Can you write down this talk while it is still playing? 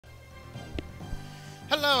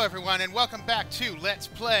Hello everyone and welcome back to Let's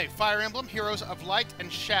Play Fire Emblem Heroes of Light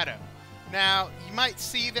and Shadow. Now, you might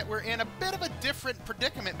see that we're in a bit of a different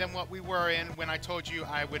predicament than what we were in when I told you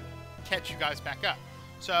I would catch you guys back up.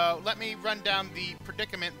 So, let me run down the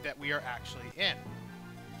predicament that we are actually in.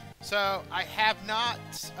 So, I have not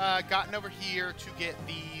gotten over here to get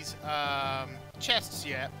these chests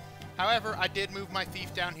yet. However, I did move my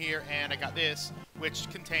thief down here and I got this, which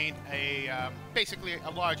contained basically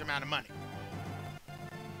a large amount of money.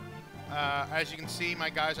 As you can see, my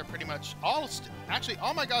guys are pretty much actually,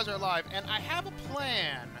 all my guys are alive, and I have a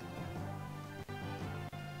plan.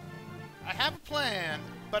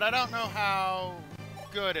 But I don't know how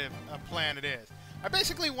good of a plan it is. I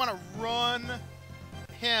basically want to run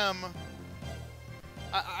him.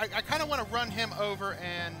 I kind of want to run him over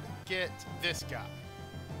and get this guy.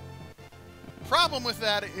 Problem with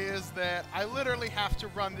that is that I literally have to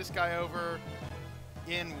run this guy over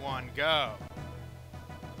in one go.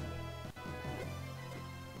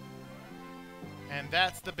 And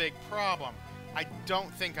that's the big problem. I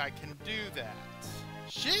don't think I can do that.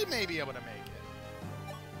 She may be able to make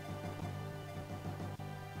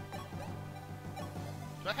it.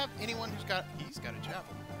 Do I have anyone who's got... He's got a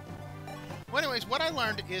javelin. Well, anyways, what I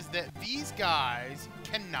learned is that these guys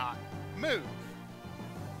cannot move.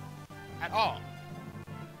 At all.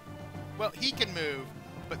 Well, he can move,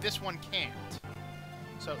 but this one can't.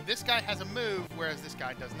 So this guy has a move, whereas this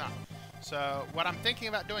guy does not. So what I'm thinking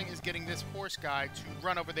about doing is getting this horse guy to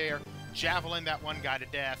run over there, javelin that one guy to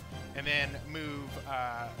death, and then move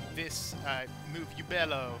move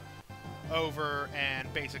Ubello over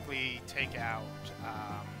and basically take out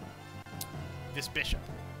this bishop.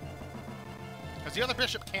 Because the other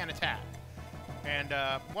bishop can attack. And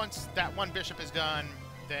once that one bishop is done,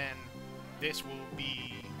 then this will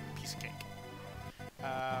be a piece of cake.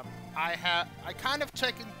 I kind of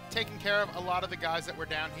taken care of a lot of the guys that were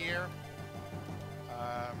down here.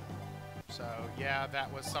 So, yeah,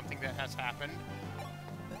 that was something that has happened.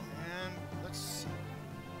 And let's see.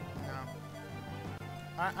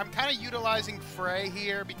 I'm kind of utilizing Frey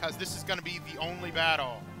here because this is going to be the only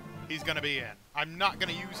battle he's going to be in. I'm not going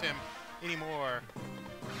to use him anymore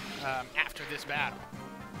after this battle.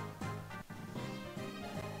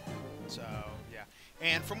 So, yeah.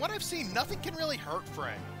 And from what I've seen, nothing can really hurt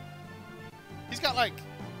Frey. He's got, like...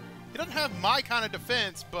 He doesn't have my kind of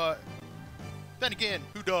defense, but... Then again,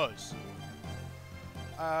 who does?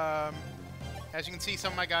 As you can see,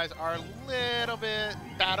 some of my guys are a little bit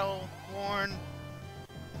battle-worn.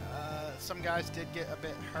 Some guys did get a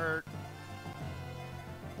bit hurt,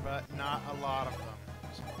 but not a lot of them.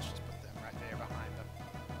 So let's just put them right there behind them.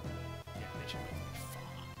 Yeah, they should be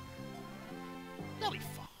fine. They'll be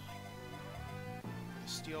fine. A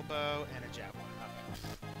steel bow and a javelin.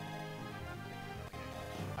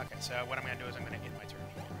 Okay. Okay, so what I'm going to do is I'm going to end my turn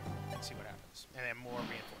here and see what happens. And then more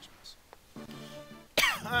reinforcements.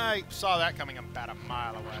 I saw that coming about a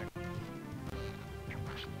mile away.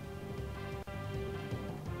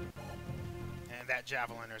 And that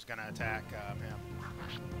javeliner is going to attack him.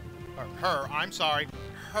 Or her, I'm sorry.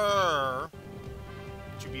 Her.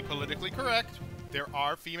 To be politically correct, there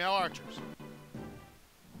are female archers.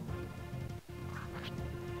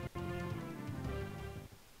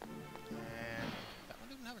 And that one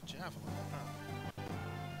didn't have a javelin. Huh.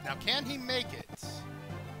 Now, can he make it?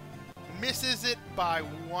 Misses it by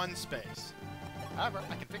one space. However,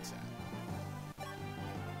 I can fix that.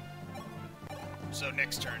 So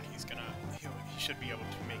next turn, he should be able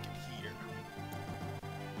to make it here.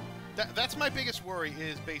 That's my biggest worry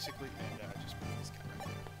is basically, and just put this guy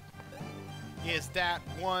right there, is that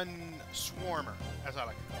one swarmer, as I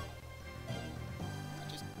like to call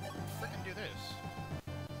it. Just freaking do this.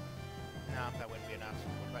 No, that wouldn't be enough.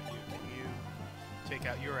 What about you? Can you take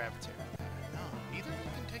out your avatar? No, neither of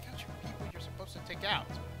you can take out your people you're supposed to take out.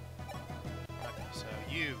 Okay, so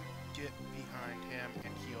you get behind him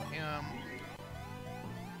and heal him.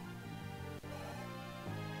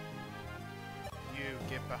 You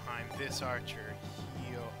get behind this archer,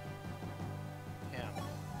 heal him.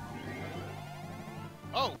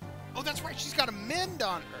 Oh! Oh, that's right, she's got a mend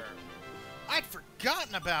on her! I'd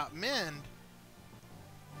forgotten about mend.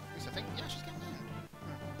 At least I think, yeah, she's got mend.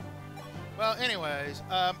 Well, anyways,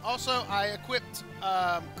 also I equipped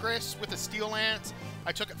Chris with a steel lance.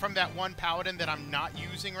 I took it from that one paladin that I'm not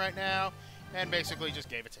using right now, and basically just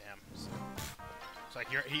gave it to him. So, it's like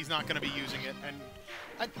he's not going to be using it, and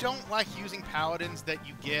I don't like using paladins that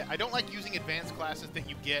you get. I don't like using advanced classes that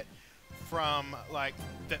you get from like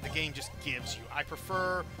that the game just gives you. I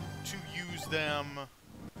prefer to use them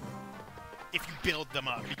if you build them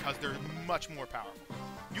up because they're much more powerful.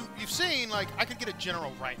 You've seen, like, I could get a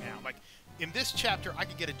general right now. Like, in this chapter, I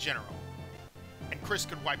could get a general. And Chris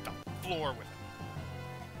could wipe the floor with him.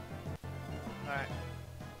 Alright.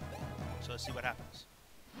 So let's see what happens.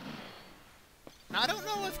 Now, I don't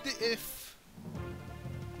know if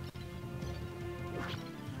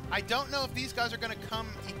I don't know if these guys are going to come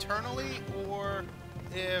eternally, or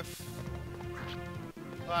if,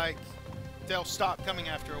 like, they'll stop coming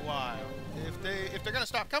after a while. If they're going to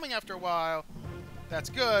stop coming after a while, that's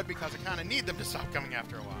good, because I kind of need them to stop coming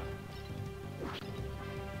after a while.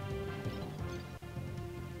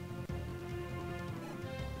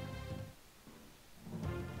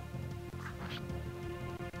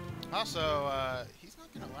 Also, he's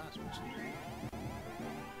not going to last much.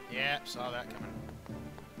 Yep, saw that coming.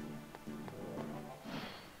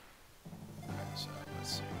 Alright, so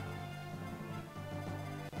let's see.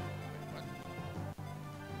 Wait,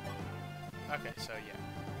 what? Okay, so yeah.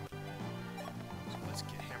 So let's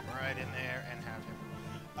get him right in there and have him.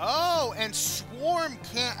 Oh, and Swarm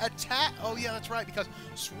can't attack. Oh, yeah, that's right, because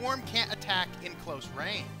Swarm can't attack in close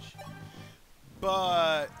range.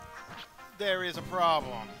 But there is a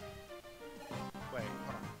problem. Wait,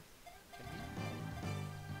 hold on. Can he?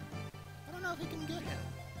 I don't know if he can get him.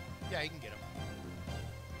 Yeah, he can get him.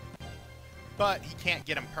 But he can't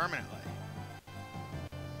get him permanently.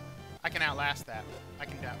 I can outlast that. I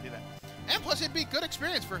can outdo that. And plus, it'd be good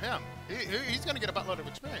experience for him. He's going to get a buttload of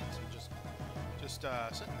experience. Just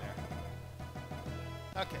sitting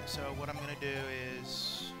there. Okay, so what I'm going to do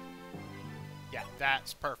is... Yeah,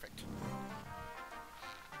 that's perfect.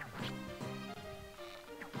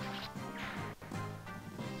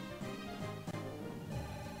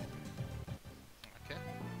 Okay.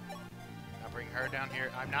 Now bring her down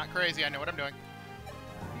here. I'm not crazy. I know what I'm doing.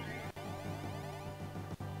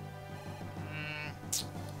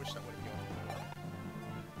 Wish that would have gone.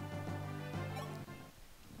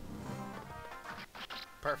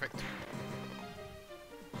 Perfect.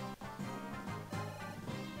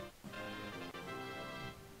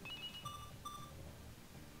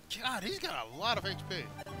 God, he's got a lot of HP.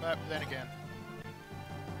 But then again.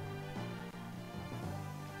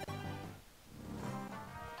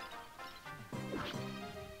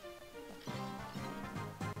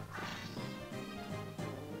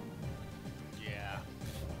 Yeah.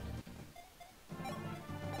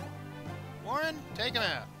 Warren, take him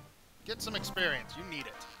out. Get some experience. You need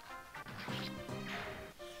it.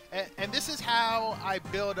 And this is how I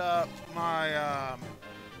build up my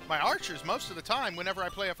my archers most of the time. Whenever I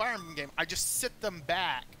play a Fire Emblem game, I just sit them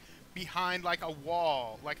back behind like a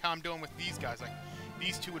wall, like how I'm doing with these guys. Like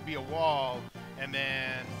these two would be a wall, and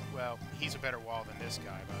then, well, he's a better wall than this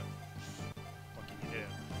guy, but what can you do?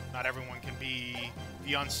 Not everyone can be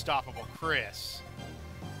the unstoppable Chris.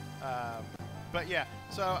 But yeah,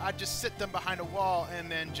 so I just sit them behind a wall and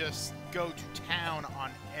then just go to town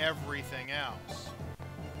on everything else.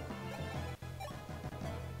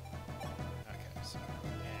 Okay, so,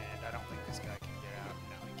 and I don't think this guy can get out.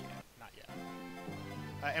 No, he can't. Not yet.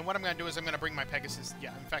 And what I'm going to do is I'm going to bring my Pegasus.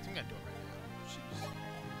 Yeah, in fact, I'm going to do it right now.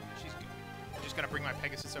 She's good. I'm just going to bring my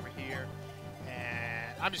Pegasus over here,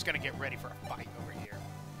 and I'm just going to get ready for a fight over here.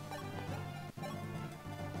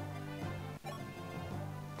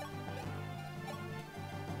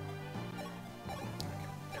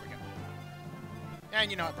 And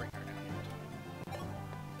you know what? Bring her down here.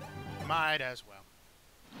 Might as well.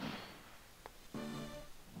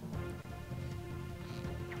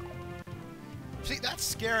 See, that's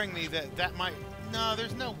scaring me that might... No,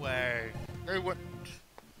 there's no way. They wouldn't...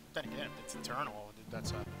 Then again, if it's eternal,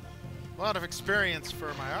 that's a lot of experience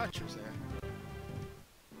for my archers there.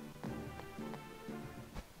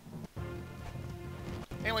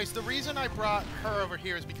 Anyways, the reason I brought her over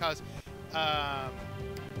here is because... what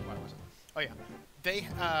was it? Oh, yeah. They,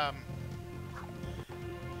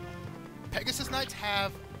 Pegasus Knights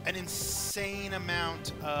have an insane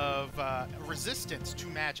amount of resistance to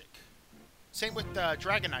magic. Same with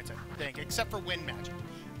Dragon Knights, I think, except for wind magic.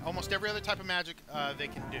 Almost every other type of magic they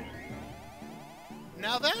can do.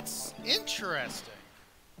 Now that's interesting.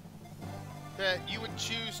 That you would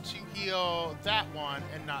choose to heal that one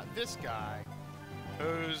and not this guy,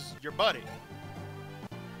 who's your buddy.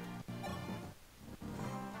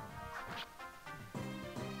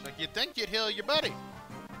 Like, you'd think you'd heal your buddy.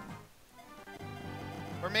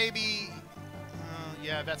 Or maybe...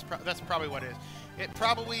 yeah, that's probably what it is. It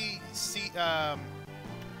probably... I'm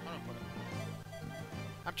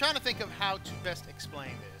trying to think of how to best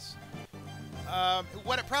explain this.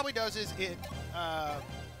 What it probably does is it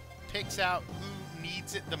picks out who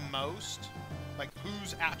needs it the most. Like,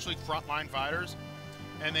 who's actually frontline fighters.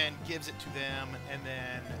 And then gives it to them. And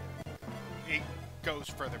then it goes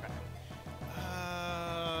further back.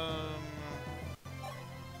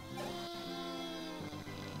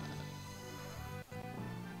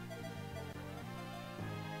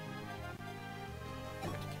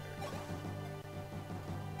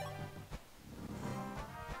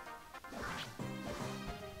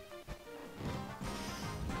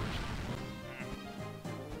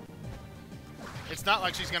 it's not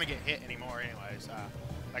like she's going to get hit anymore anyways.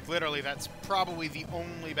 Like, literally, that's probably the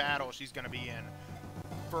only battle she's going to be in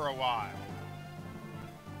for a while.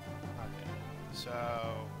 Okay, so...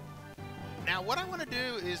 Now, what I want to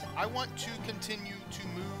do is I want to continue to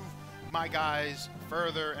move my guys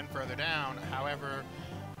further and further down. However,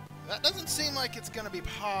 that doesn't seem like it's going to be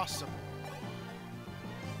possible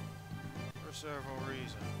for several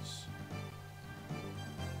reasons.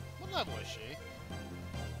 What level is she?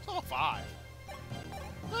 It's level 5.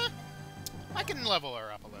 I can level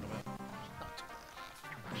her up a little bit. Not too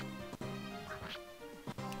bad.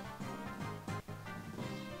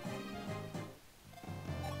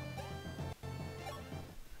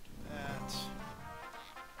 That.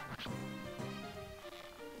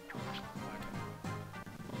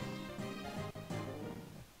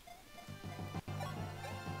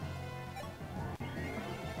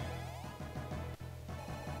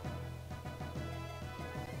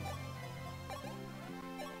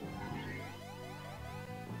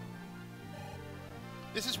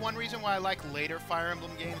 This is one reason why I like later Fire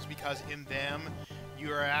Emblem games, because in them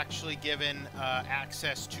you are actually given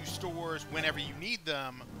access to stores whenever you need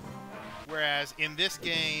them, whereas in this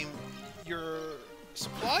game your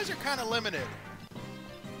supplies are kind of limited.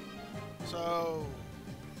 So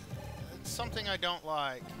it's something I don't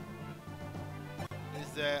like,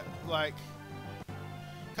 is that, like,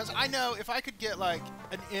 because I know if I could get like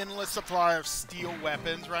an endless supply of steel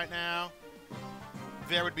weapons right now,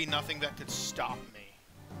 there would be nothing that could stop me.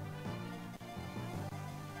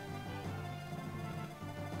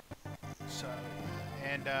 So,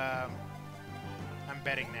 and I'm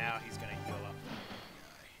betting now he's gonna heal up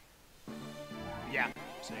the guy. Yeah,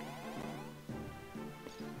 see.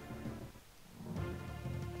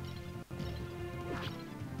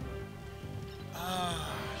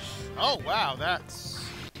 Oh wow, that's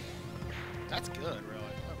good,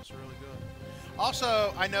 really. That was really good.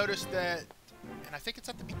 Also, I noticed that, and I think it's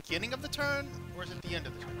at the beginning of the turn, or is it the end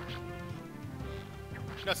of the turn?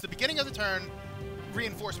 No, it's the beginning of the turn.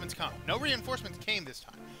 Reinforcements come. No reinforcements came this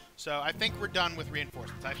time. So I think we're done with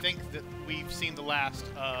reinforcements. I think that we've seen the last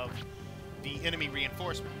of the enemy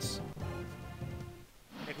reinforcements.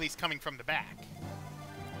 At least coming from the back.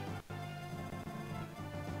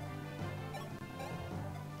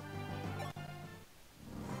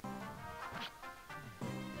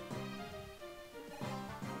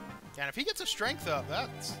 And if he gets a strength up,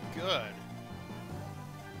 that's good.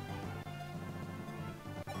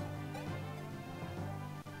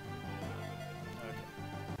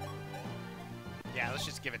 Yeah, let's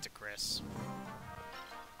just give it to Chris.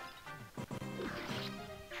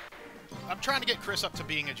 I'm trying to get Chris up to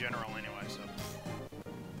being a general anyway, so...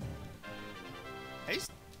 He's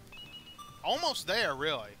almost there,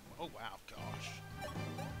 really. Oh, wow, gosh.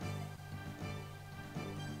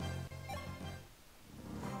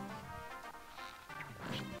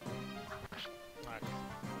 Okay.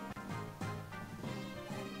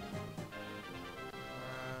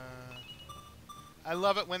 I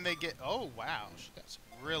love it when they get... Oh, wow. She got some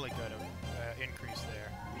really good increase there.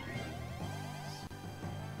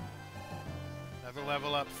 Another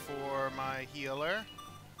level up for my healer.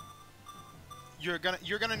 You're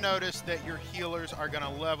gonna notice that your healers are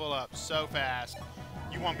gonna level up so fast,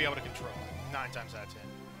 you won't be able to control it 9 times out of 10.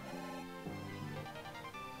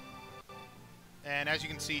 And as you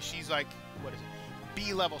can see, she's like, what is it?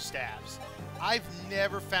 B-level staffs. I've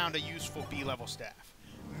never found a useful B-level staff.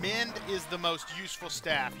 Mend is the most useful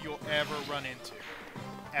staff you'll ever run into.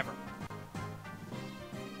 Ever.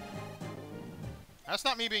 That's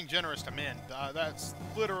not me being generous to Mend. That's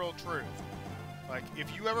literal truth. Like,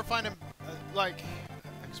 if you ever find him, like,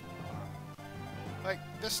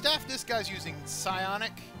 the staff this guy's using,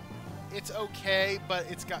 Psionic, it's okay, but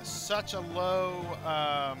it's got such a low,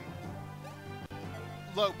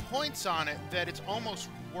 low points on it that it's almost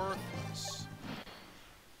worthless.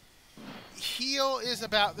 Heal is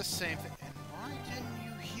about the same thing. And why didn't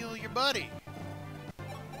you heal your buddy?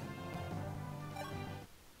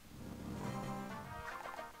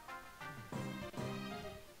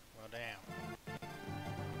 Well, damn.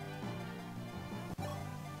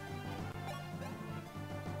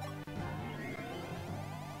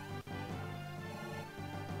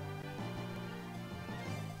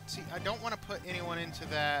 See, I don't want to put anyone into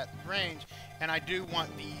that range, and I do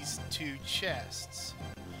want these 2 chests.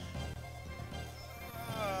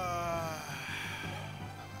 I'll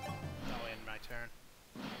end my turn.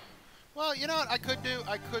 Well, you know what I could do?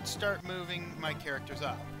 I could start moving my characters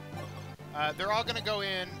up. They're all going to go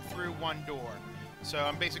in through one door. So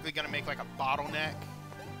I'm basically going to make like a bottleneck.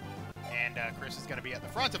 And Chris is going to be at the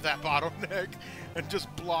front of that bottleneck and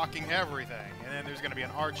just blocking everything. And then there's going to be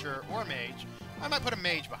an archer or mage I might put a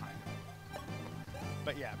mage behind him.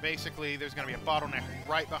 But yeah, basically, there's going to be a bottleneck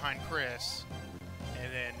right behind Chris.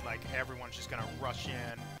 And then, like, everyone's just going to rush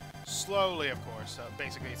in. Slowly, of course. So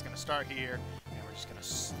basically, it's going to start here. And we're just going to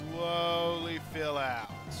slowly fill out.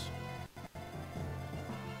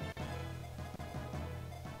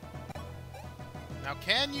 Now,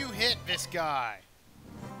 can you hit this guy?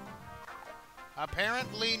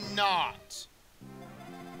 Apparently not.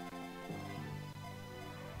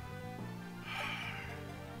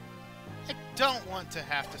 I don't want to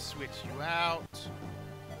have to switch you out.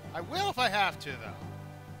 I will if I have to, though.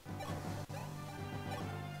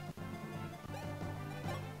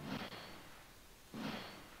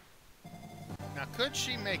 Now, could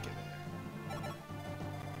she make it there?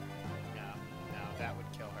 No, that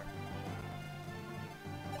would kill her.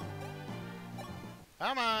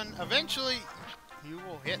 Come on, eventually you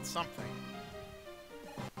will hit something.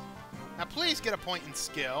 Now, please get a point in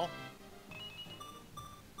skill.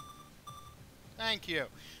 Thank you.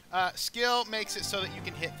 Skill makes it so that you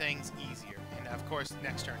can hit things easier. And, of course,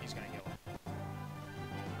 next turn he's going to heal him.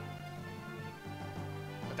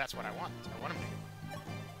 But that's what I want. I want him to heal.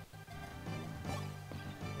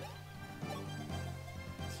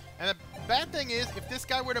 And the bad thing is, if this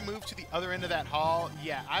guy were to move to the other end of that hall,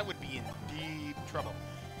 yeah, I would be in deep trouble.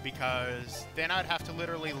 Because then I'd have to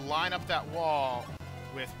literally line up that wall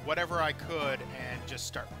with whatever I could and just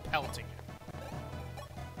start pelting it.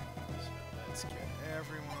 So let's get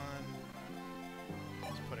everyone.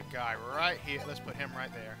 Let's put a guy right here. Let's put him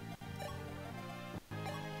right there.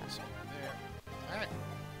 Someone there. Alright.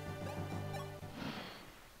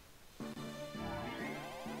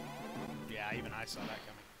 Yeah, even I saw that coming.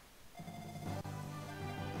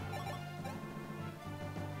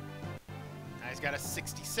 He's got a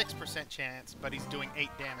 66% chance, but he's doing 8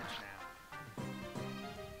 damage now.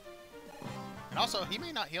 And also, he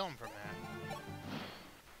may not heal him from that.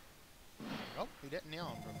 Nope, he didn't heal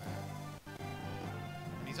him from that.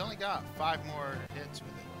 And he's only got 5 more hits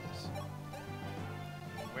with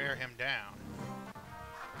it. Wear him down.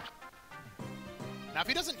 Now, if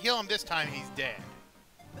he doesn't heal him this time, he's dead.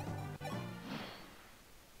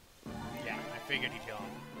 Yeah, I figured he'd heal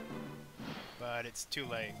him. But it's too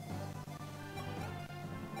late.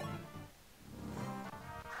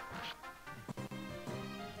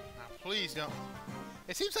 Please don't.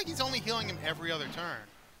 It seems like he's only healing him every other turn.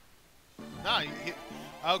 No,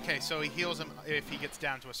 okay, so he heals him if he gets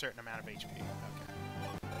down to a certain amount of HP. Okay.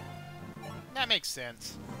 That makes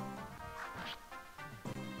sense.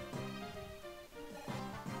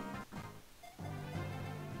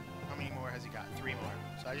 How many more has he got? 3 more.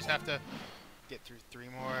 So I just have to get through 3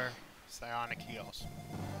 more psionic heals.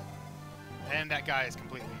 And that guy is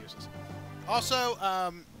completely useless. Also,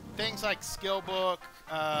 things like skill book,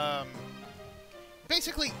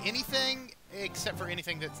 basically anything except for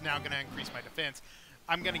anything that's now going to increase my defense,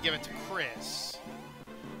 I'm going to give it to Chris.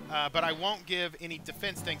 But I won't give any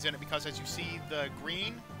defense things in it because as you see the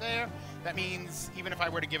green there, that means even if I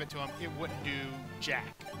were to give it to him, it wouldn't do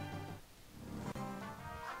jack.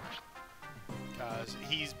 Because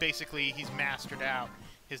he's mastered out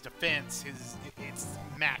his defense, it's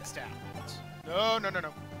maxed out. No.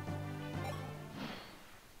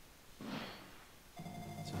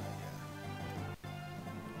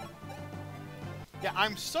 Yeah,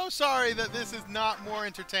 I'm so sorry that this is not more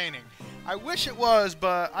entertaining. I wish it was,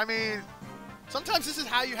 but, I mean, sometimes this is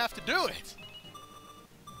how you have to do it.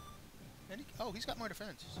 And oh, he's got more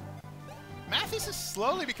defense. Mathis is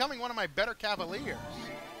slowly becoming one of my better cavaliers.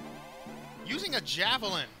 Using a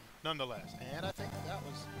javelin, nonetheless. And I think that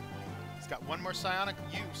was... He's got 1 more psionic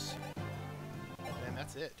use. And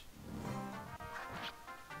that's it.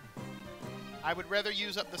 I would rather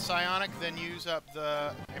use up the psionic than use up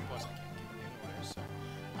the... And plus, I can't give it anyway, so...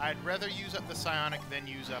 I'd rather use up the psionic than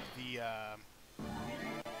use up the...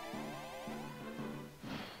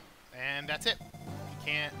 And that's it. He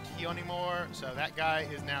can't heal anymore, so that guy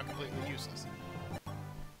is now completely useless.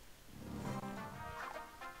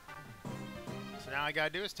 So now all I gotta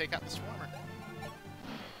do is take out the Swarmer.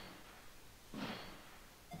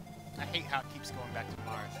 I hate how it keeps going back to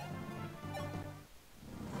Mars.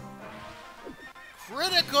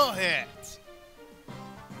 Critical hit!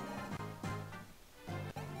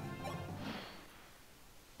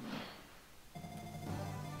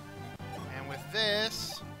 And with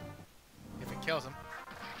this, if it kills him.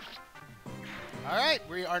 Alright,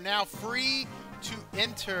 we are now free to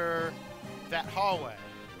enter that hallway.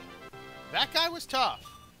 That guy was tough.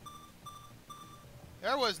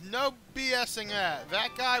 There was no BSing that.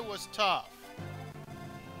 That guy was tough.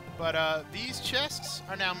 But these chests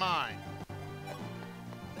are now mine.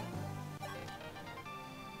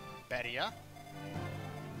 Bedia.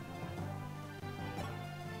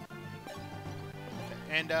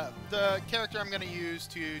 And the character I'm going to use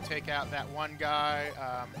to take out that one guy,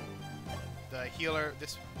 the healer,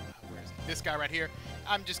 where is it? This guy right here,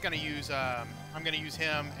 I'm just going to use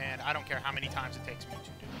him, and I don't care how many times it takes me to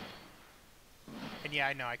do it. And yeah,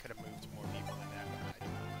 I know I could have moved more people than that, but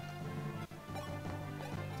I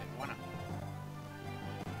didn't want to.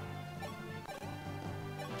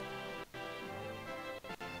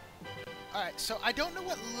 Alright, so I don't know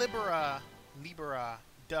what Libera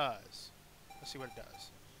does. Let's see what it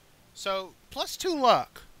does. So, +2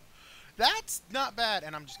 luck. That's not bad,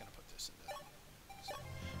 and I'm just going to put this in there.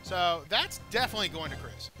 So, that's definitely going to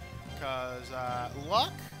Chris. Because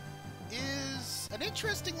luck is an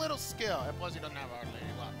interesting little skill. And plus, he doesn't have hardly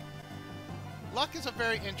any luck. Luck is a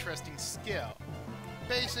very interesting skill.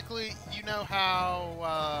 Basically, you know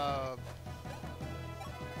how...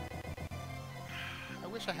 I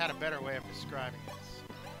wish I had a better way of describing this.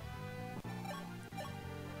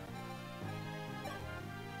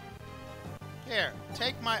 Here,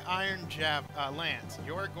 take my iron lance.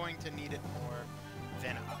 You're going to need it more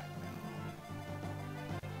than I will.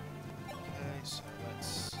 Okay, so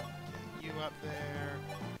let's get you up there.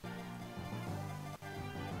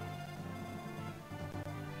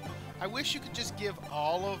 I wish you could just give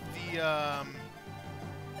all of the,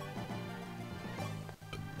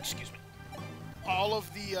 excuse me. All of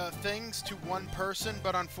the things to one person,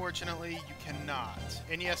 but unfortunately you cannot.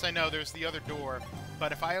 And yes, I know there's the other door,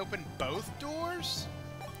 but if I open both doors,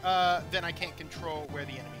 then I can't control where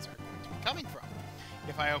the enemies are going to be coming from.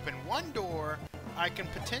 If I open one door, I can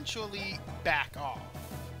potentially back off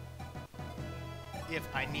if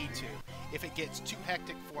I need to. If it gets too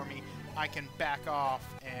hectic for me, I can back off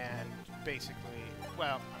and basically,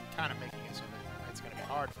 well, I'm kind of making it so that it's going to be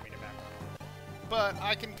hard for me to back off. But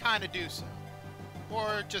I can kind of do so.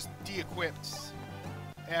 Or just de-equipped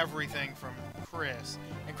everything from Chris.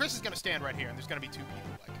 And Chris is going to stand right here, and there's going to be two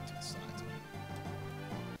people, like, to the sides.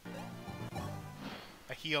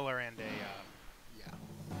 A healer and a, yeah.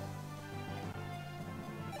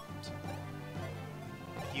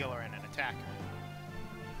 A healer and an attacker.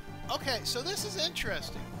 Okay, so this is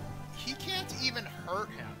interesting. He can't even hurt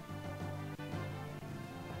him.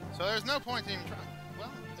 So there's no point in even trying.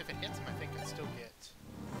 Well, if it hits him, I think I'd still get...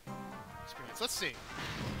 experience. Let's see.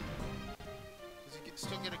 Does he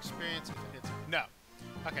still get experience if it hits him? No.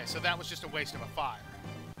 Okay, so that was just a waste of a fire.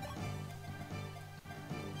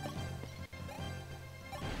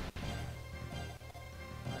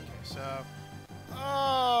 Okay, so...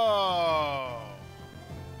 oh!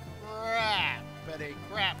 Crap! But a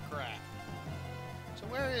crap. So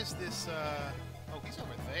where is this, oh, he's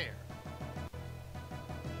over there.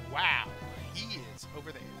 Wow! He is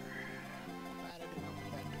over there.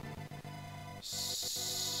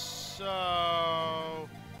 So,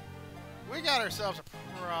 we got ourselves a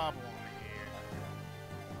problem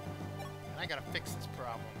here. And I gotta fix this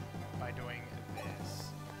problem by doing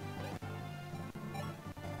this.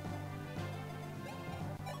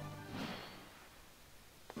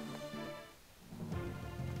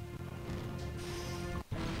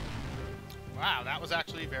 Wow, that was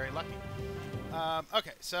actually very lucky.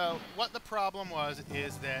 Okay, so what the problem was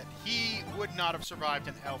is that he would not have survived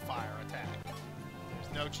an Hellfire attack.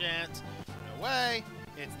 There's no chance, no way,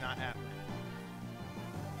 it's not happening.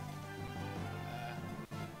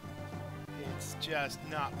 It's just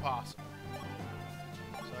not possible.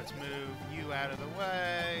 So let's move you out of the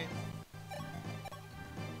way.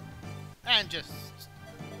 And just...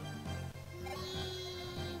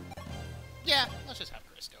 yeah, let's just have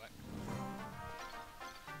Chris do it.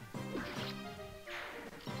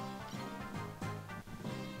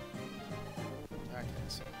 Okay,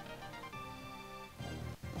 so...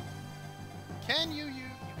 can you can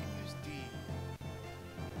use D.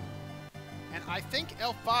 And I think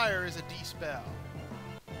Hellfire is a D spell.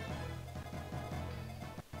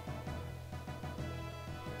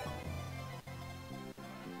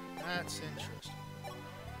 That's interesting.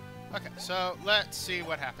 Okay, so let's see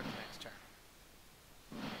what happens next turn.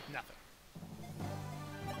 Nothing.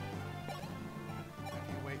 Have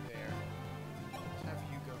you wait there. Let's have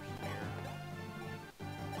you go here.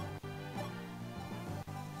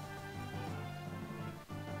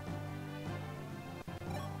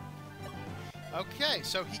 Okay,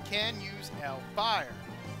 so he can use Hellfire.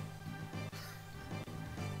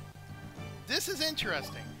 This is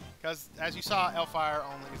interesting, because as you saw, Hellfire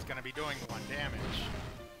only is going to be doing 1 damage.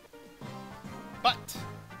 But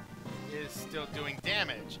is still doing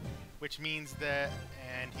damage, which means that,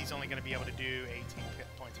 and he's only going to be able to do 18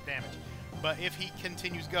 points of damage. But if he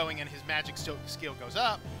continues going and his magic skill goes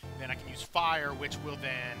up, then I can use fire, which will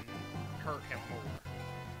then hurt him more.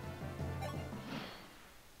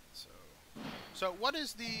 So what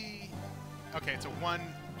is the... Okay, it's a one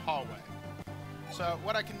hallway. So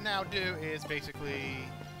what I can now do is basically...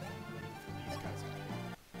 These guys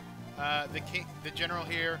out here. The general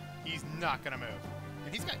here, he's not gonna move.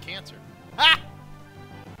 And he's got cancer. Ah!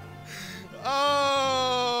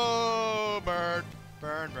 Oh, burn.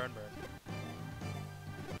 Burn, burn, burn.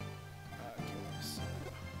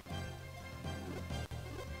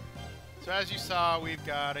 So as you saw, we've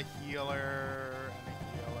got a healer and a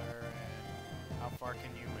healer, and how far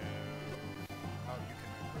can you move? Oh, you can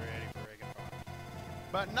move pretty friggin' far.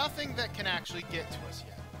 But nothing that can actually get to us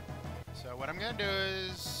yet. So what I'm going to do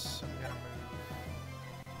is, I'm going to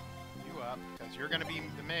move you up, because you're going to be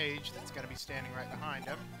the mage that's going to be standing right behind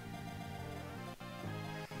him.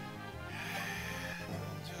 And,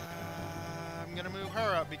 I'm going to move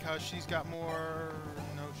her up because she's got more...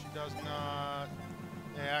 No, she does not.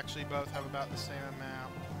 They actually both have about the same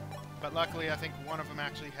amount. But luckily, I think one of them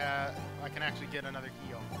actually has... I can actually get another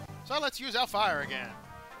heal. So let's use Elfire again.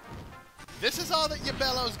 This is all that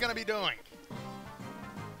Yabello is going to be doing.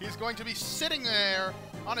 He's going to be sitting there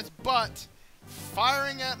on his butt,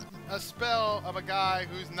 firing at a spell of a guy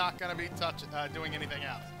who's not going to be doing anything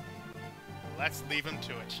else. Let's leave him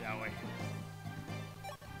to it, shall we?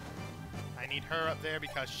 I need her up there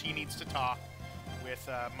because she needs to talk with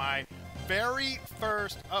my... very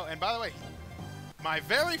first... Oh, and by the way, my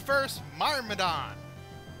very first Myrmidon.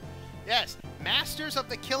 Yes, Masters of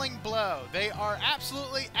the Killing Blow. They are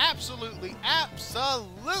absolutely, absolutely,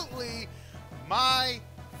 absolutely my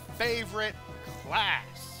favorite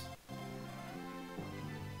class.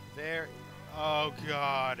 There... Oh,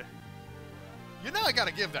 God. You know I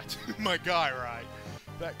gotta give that to my guy, right?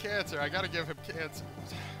 That cancer. I gotta give him cancer.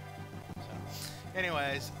 So,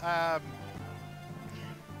 anyways,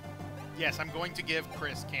 yes, I'm going to give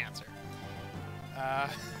Chris cancer.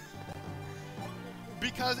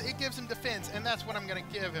 Because it gives him defense, and that's what I'm going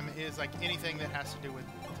to give him, is like anything that has to do with...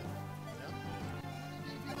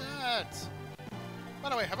 Give you that. By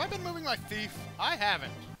the way, have I been moving my thief? I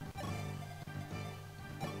haven't.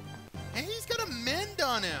 And he's got a mend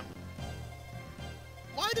on him.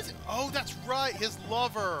 Why does it... Oh, that's right, his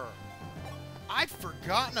lover. I'd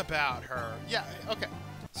forgotten about her. Yeah, okay.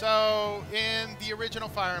 So, in the original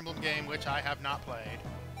Fire Emblem game, which I have not played,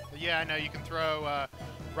 yeah, I know you can throw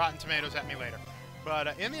rotten tomatoes at me later,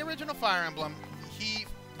 but in the original Fire Emblem,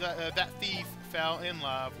 that thief fell in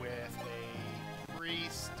love with a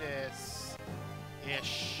priestess-ish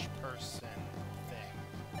person thing.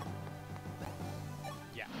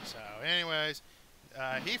 Yeah, so anyways,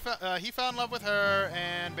 he fell in love with her,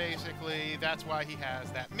 and basically that's why he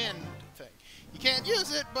has that mend thing. He can't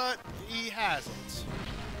use it, but he has it.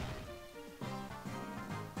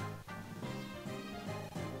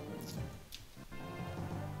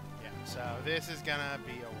 So this is gonna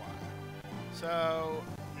be a while. So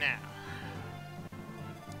now,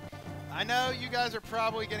 I know you guys are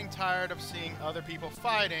probably getting tired of seeing other people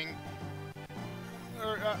fighting.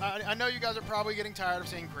 Or I know you guys are probably getting tired of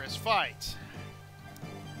seeing Chris fight.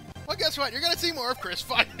 Well, guess what? You're gonna see more of Chris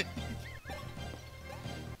fighting.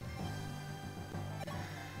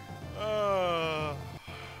 You're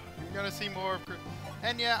gonna see more of Chris.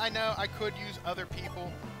 And yeah, I know I could use other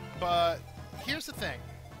people, but here's the thing.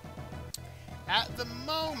 At the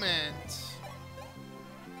moment,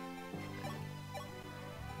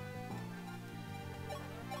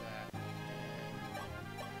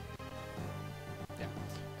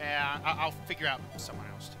 yeah, I'll figure out someone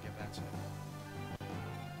else to give that to.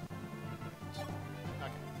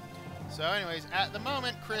 Okay. So anyways, at the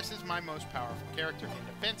moment, Chris is my most powerful character in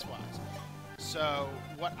defense-wise. So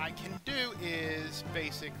what I can do is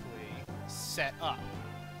basically set up.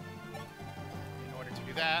 To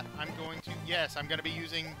do that, I'm going to... Yes, I'm going to be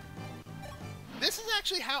using... This is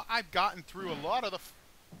actually how I've gotten through a lot of the...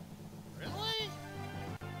 Really?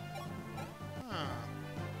 Huh.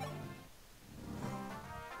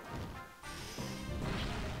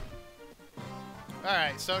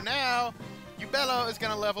 Alright, so now Yabello is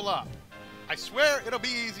going to level up. I swear it'll be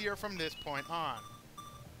easier from this point on.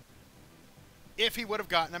 If he would have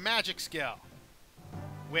gotten a magic skill.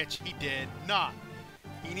 Which he did not.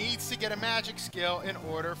 He needs to get a magic skill in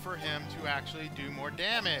order for him to actually do more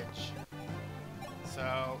damage.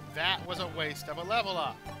 So that was a waste of a level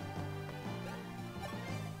up.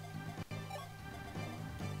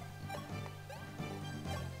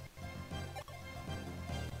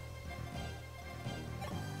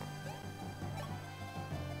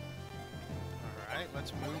 Alright,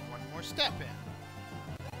 let's move one more step in.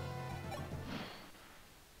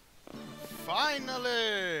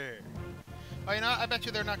 Finally! Oh, you know, I bet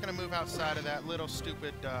you they're not going to move outside of that little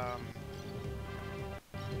stupid,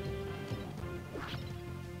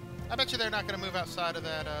 I bet you they're not going to move outside of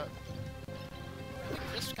that,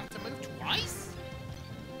 Chris got to move twice?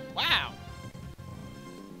 Wow.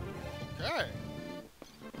 Okay.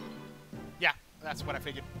 Yeah, that's what I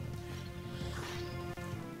figured.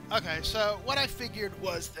 Okay, so what I figured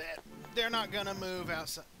was that they're not going to move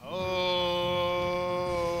outside. Oh,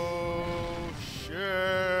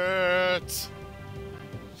 shit.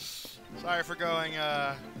 Sorry for going,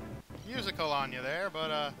 musical on you there,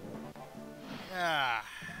 but, yeah.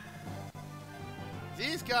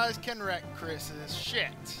 These guys can wreck Chris's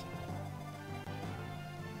shit.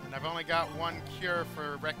 And I've only got one cure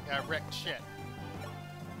for wrecked shit.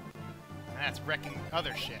 And that's wrecking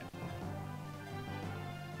other shit.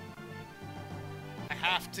 I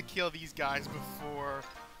have to kill these guys before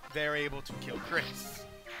they're able to kill Chris.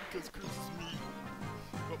 Because Chris is me.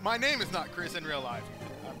 But my name is not Chris in real life.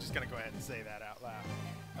 I'm just going to go ahead and say that out loud.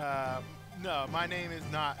 No, my name is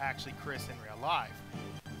not actually Chris in real life.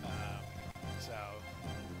 So...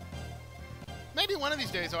 maybe one of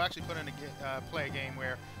these days I'll actually put in play a game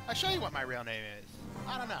where I show you what my real name is.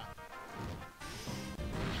 I don't know.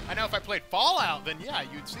 I know if I played Fallout, then yeah,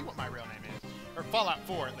 you'd see what my real name is. Or Fallout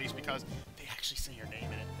 4, at least, because they actually say your name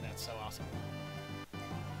in it, and that's so awesome.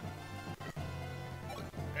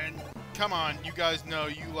 And come on, you guys know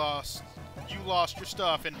you lost your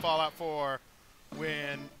stuff in Fallout 4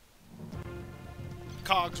 when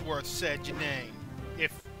Cogsworth said your name,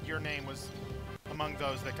 if your name was among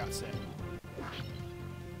those that got said.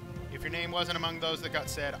 If your name wasn't among those that got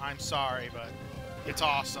said, I'm sorry, but it's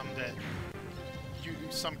awesome that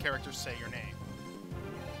some characters say your name.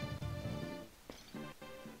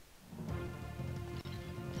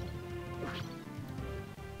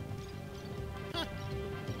 Huh.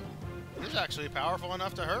 This is actually powerful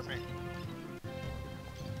enough to hurt me.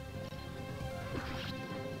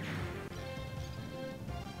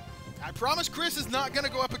 I promise Chris is not going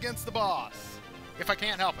to go up against the boss, if I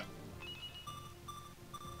can't help it.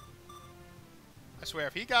 I swear,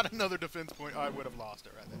 if he got another defense point, I would have lost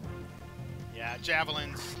it right there. Yeah,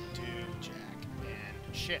 javelins do jack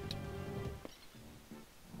and shit.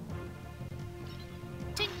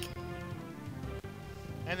 Tink!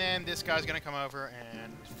 And then this guy's gonna come over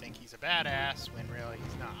and think he's a badass when really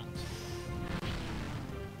he's not.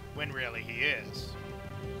 When really he is.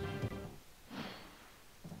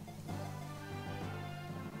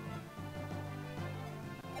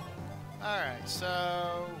 Alright,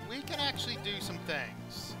 so we can actually do some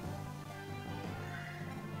things.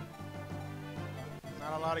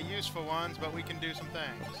 Not a lot of useful ones, but we can do some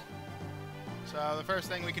things. So the first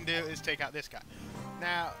thing we can do is take out this guy.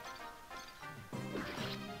 Now...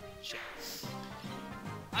 shit.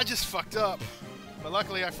 I just fucked up. But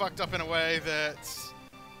luckily I fucked up in a way that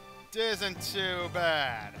isn't too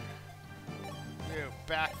bad. You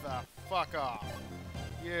back the fuck off.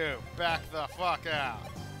 You back the fuck out.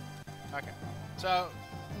 Okay, so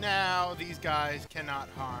now these guys cannot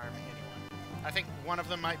harm anyone. I think one of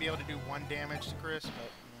them might be able to do 1 damage to Chris,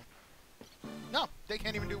 but... no, they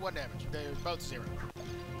can't even do 1 damage. They're both 0.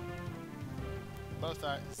 Both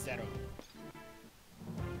are 0.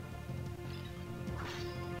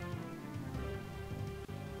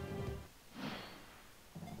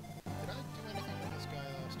 Did I do anything with this guy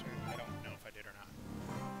last turn? I don't know if I did or not.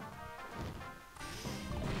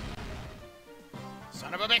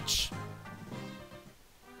 Son of a bitch!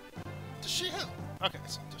 Does she have... okay,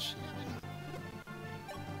 so does she have any...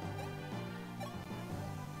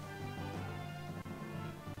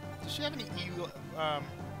 does she have any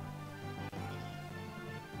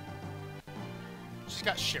she's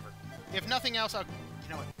got Shiver. If nothing else, I'll... you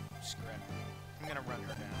know what? Screw it. I'm gonna run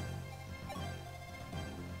her down.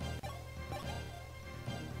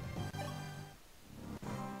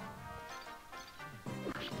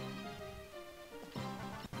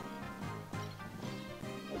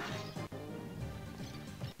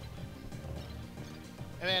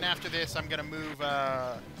 And then after this, I'm gonna move,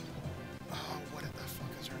 oh, what the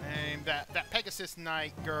fuck is her name? That Pegasus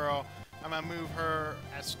Knight girl. I'm gonna move her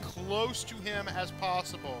as close to him as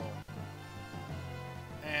possible.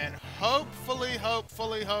 And hopefully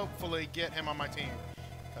get him on my team.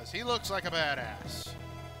 Because he looks like a badass.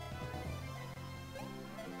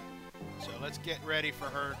 So let's get ready for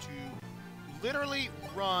her to literally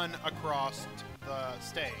run across the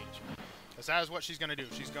stage. Because that is what she's gonna do.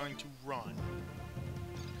 She's going to run.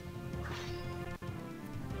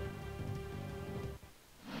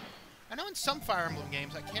 I know in some Fire Emblem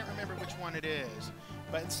games, I can't remember which one it is,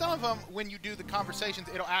 but in some of them, when you do the conversations,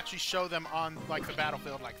 it'll actually show them on, like, the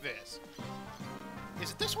battlefield like this.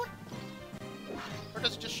 Is it this one? Or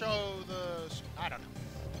does it just show the... I don't know.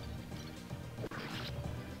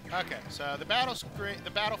 Okay, so the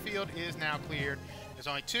battlefield is now cleared. There's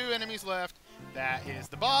only 2 enemies left. That is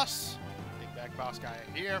the boss, big bag boss guy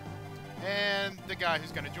here, and the guy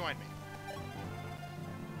who's going to join me.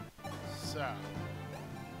 So.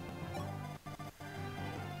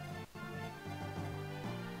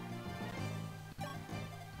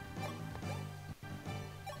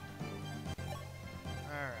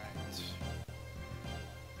 Alright. This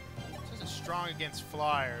isn't strong against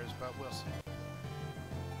flyers, but we'll see.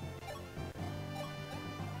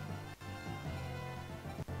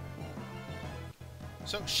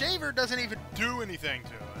 So Shaver doesn't even do anything to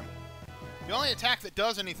him. The only attack that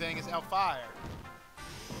does anything is Hellfire.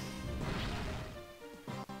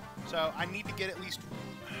 So I need to get at least...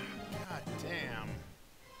 God damn.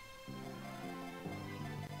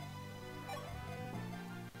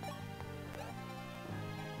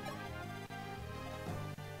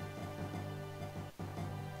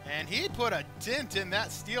 And he put a dent in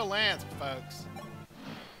that steel lance, folks.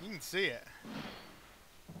 You can see it.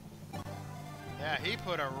 Yeah, he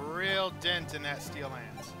put a real dent in that steel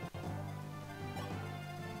lance.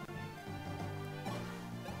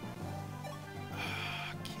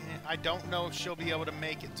 I don't know if she'll be able to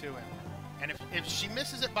make it to him. And if she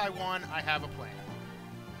misses it by 1, I have a plan.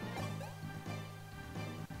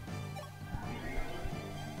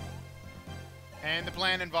 And the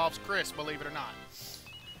plan involves Chris, believe it or not.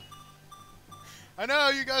 I know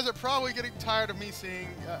you guys are probably getting tired of me seeing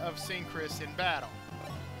Chris in battle,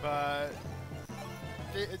 but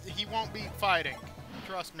he won't be fighting.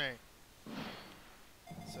 Trust me.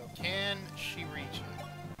 So can she reach him?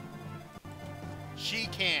 She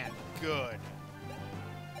can. Good.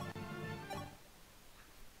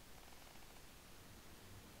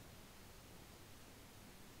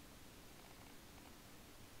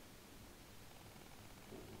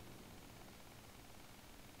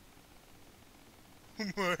 Oh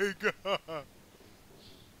my God.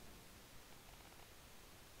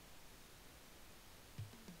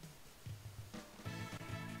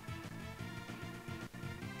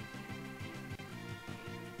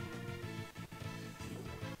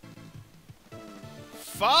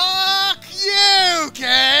 Fuck you,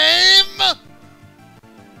 game!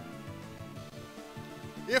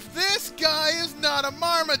 If this guy is not a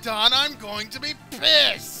Myrmidon, I'm going to be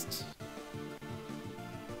pissed!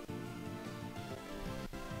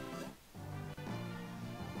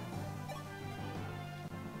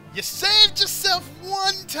 You saved yourself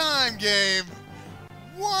one time, game!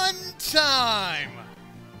 One time!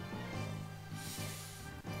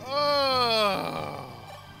 Oh...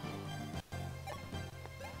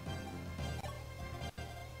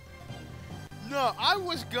 No, I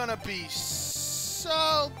was gonna be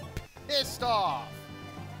so pissed off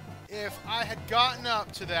if I had gotten up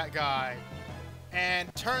to that guy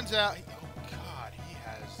and turns out, oh God, he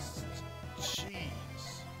has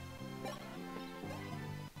cheese.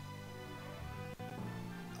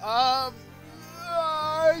 I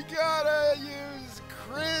gotta use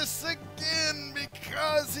Chris again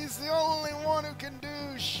because he's the only one who can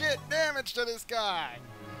do shit damage to this guy.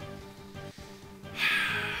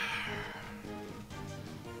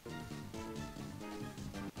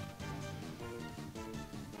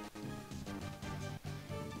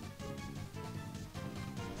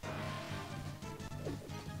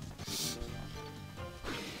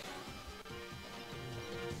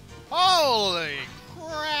 Holy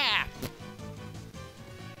crap!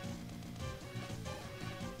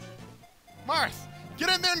 Marth, get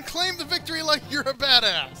in there and claim the victory like you're a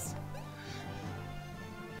badass!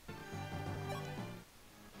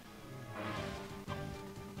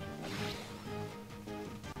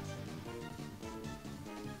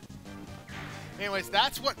 Anyways,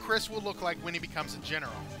 that's what Chris will look like when he becomes a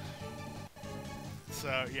general.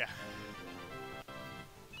 So, yeah.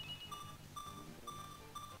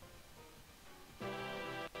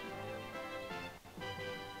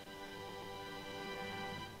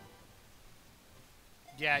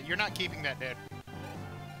 Yeah, you're not keeping that, dude.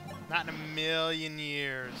 Not in a million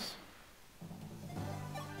years.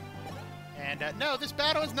 And, no, this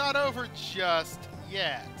battle is not over just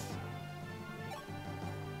yet.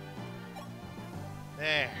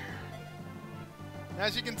 There.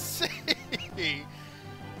 As you can see,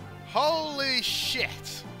 holy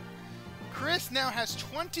shit. Chris now has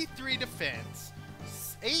 23 defense,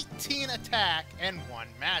 18 attack, and 1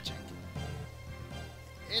 magic.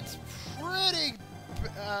 It's pretty...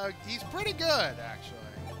 he's pretty good, actually.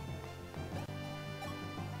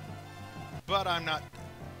 But I'm not...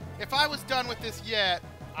 If I was done with this yet,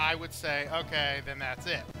 I would say, okay, then that's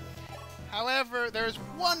it. However, there's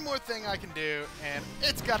one more thing I can do, and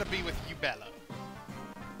it's got to be with you, Bello.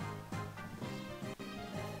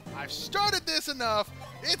 I've started this enough.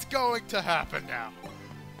 It's going to happen now.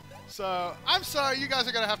 So, I'm sorry you guys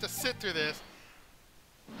are going to have to sit through this.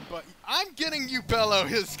 But I'm getting you Bello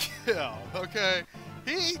his kill, okay?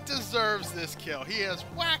 He deserves this kill. He has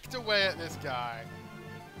whacked away at this guy.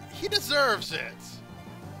 He deserves it.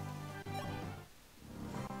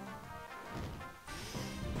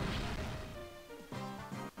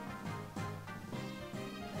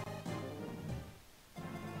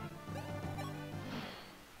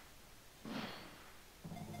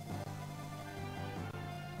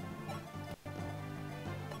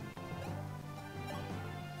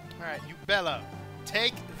 Alright, you Bello,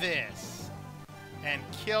 take this and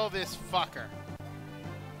kill this fucker.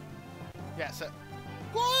 Yeah, so...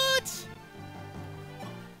 What?!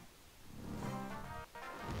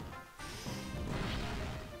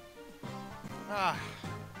 Ah.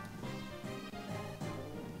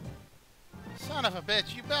 Son of a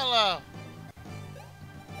bitch, you Bello!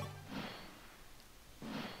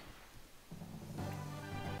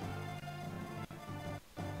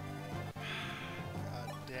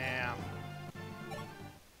 Damn.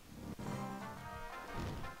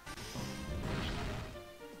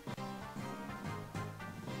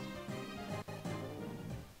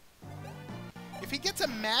 If he gets a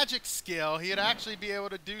magic skill, he'd actually be able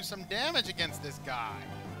to do some damage against this guy.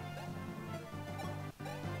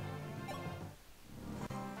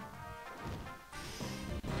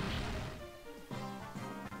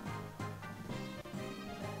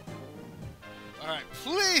 Alright,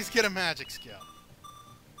 please get a magic skill.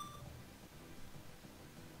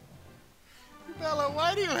 Bella,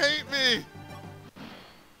 why do you hate me?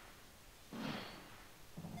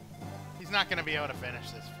 He's not going to be able to finish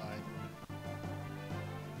this fight.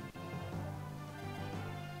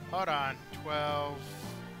 Hold on. 12.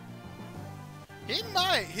 He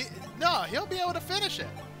might. No, he'll be able to finish it.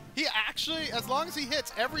 He actually, as long as he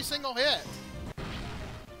hits every single hit,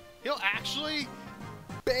 he'll actually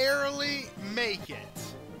barely make it.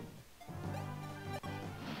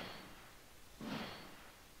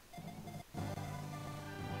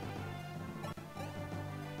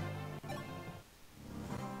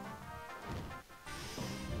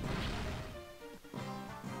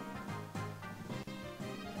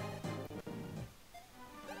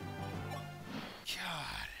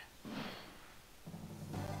 God.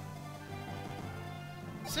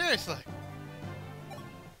 Seriously.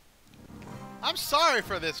 I'm sorry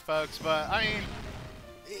for this, folks, but, I mean,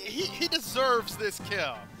 he deserves this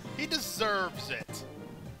kill. He deserves it.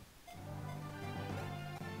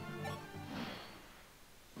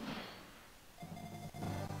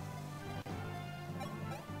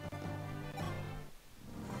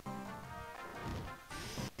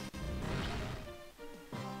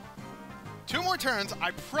 Two more turns.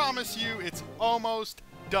 I promise you it's almost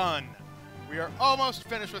done. We are almost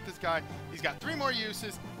finished with this guy. He's got 3 more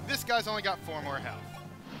uses. This guy's only got 4 more health.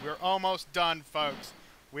 We're almost done, folks.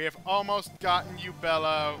 We have almost gotten you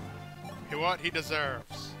Bello what he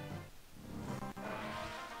deserves.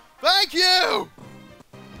 Thank you!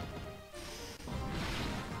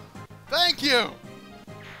 Thank you!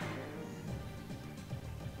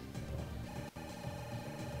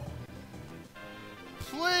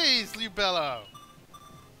 Please, Bello.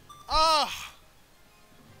 Oh!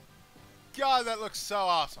 God, that looks so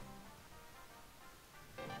awesome.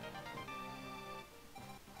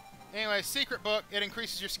 Anyway, secret book. It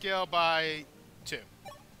increases your skill by 2.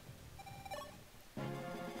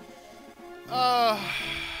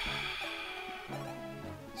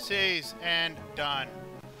 Seize and done.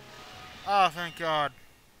 Oh, thank God.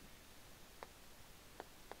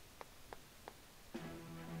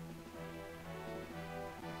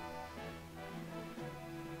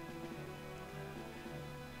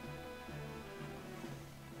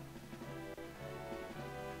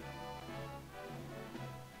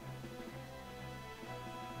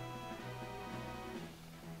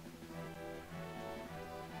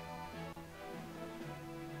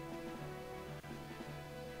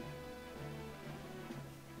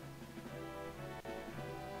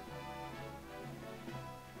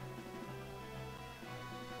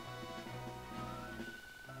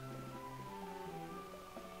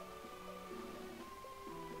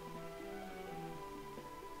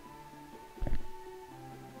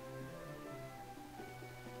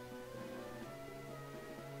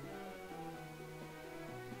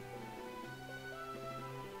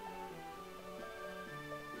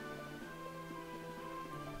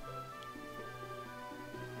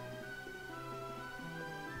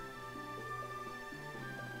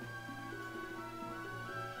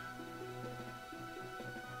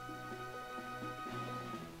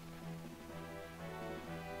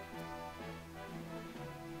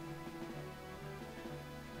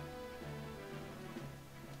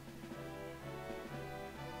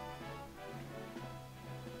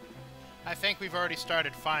 I think we've already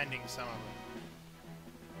started finding some of them.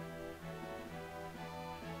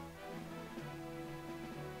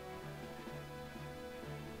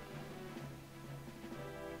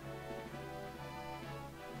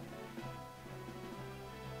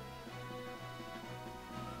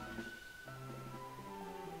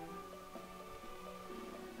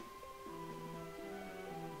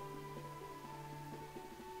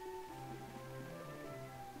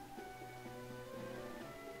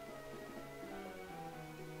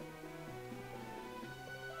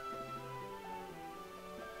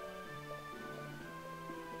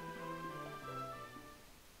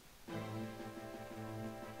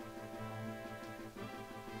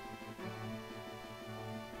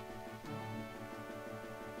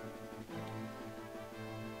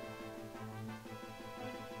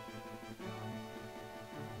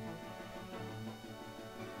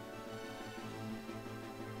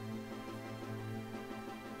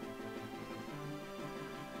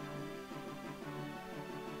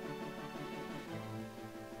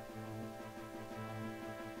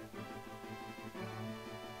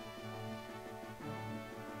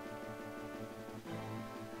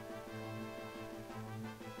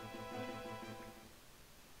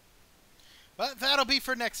 But that'll be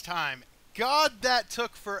for next time. God, that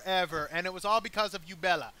took forever, and it was all because of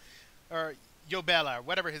Yobella, or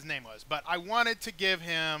whatever his name was. But I wanted to give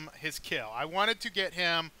him his kill. I wanted to get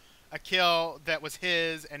him a kill that was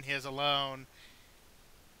his and his alone,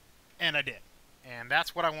 and I did. And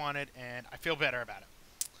that's what I wanted, and I feel better about it.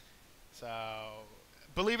 So,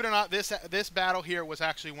 believe it or not, this battle here was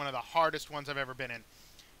actually one of the hardest ones I've ever been in.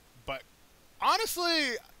 But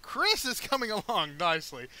honestly, Chris is coming along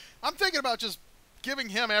nicely. I'm thinking about just giving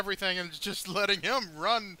him everything and just letting him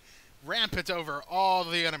run rampant over all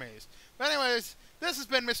the enemies. But anyways, this has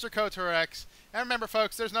been MrKotorX. And remember,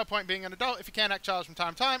 folks, there's no point being an adult if you can't act childish from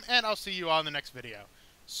time to time. And I'll see you all in the next video.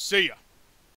 See ya!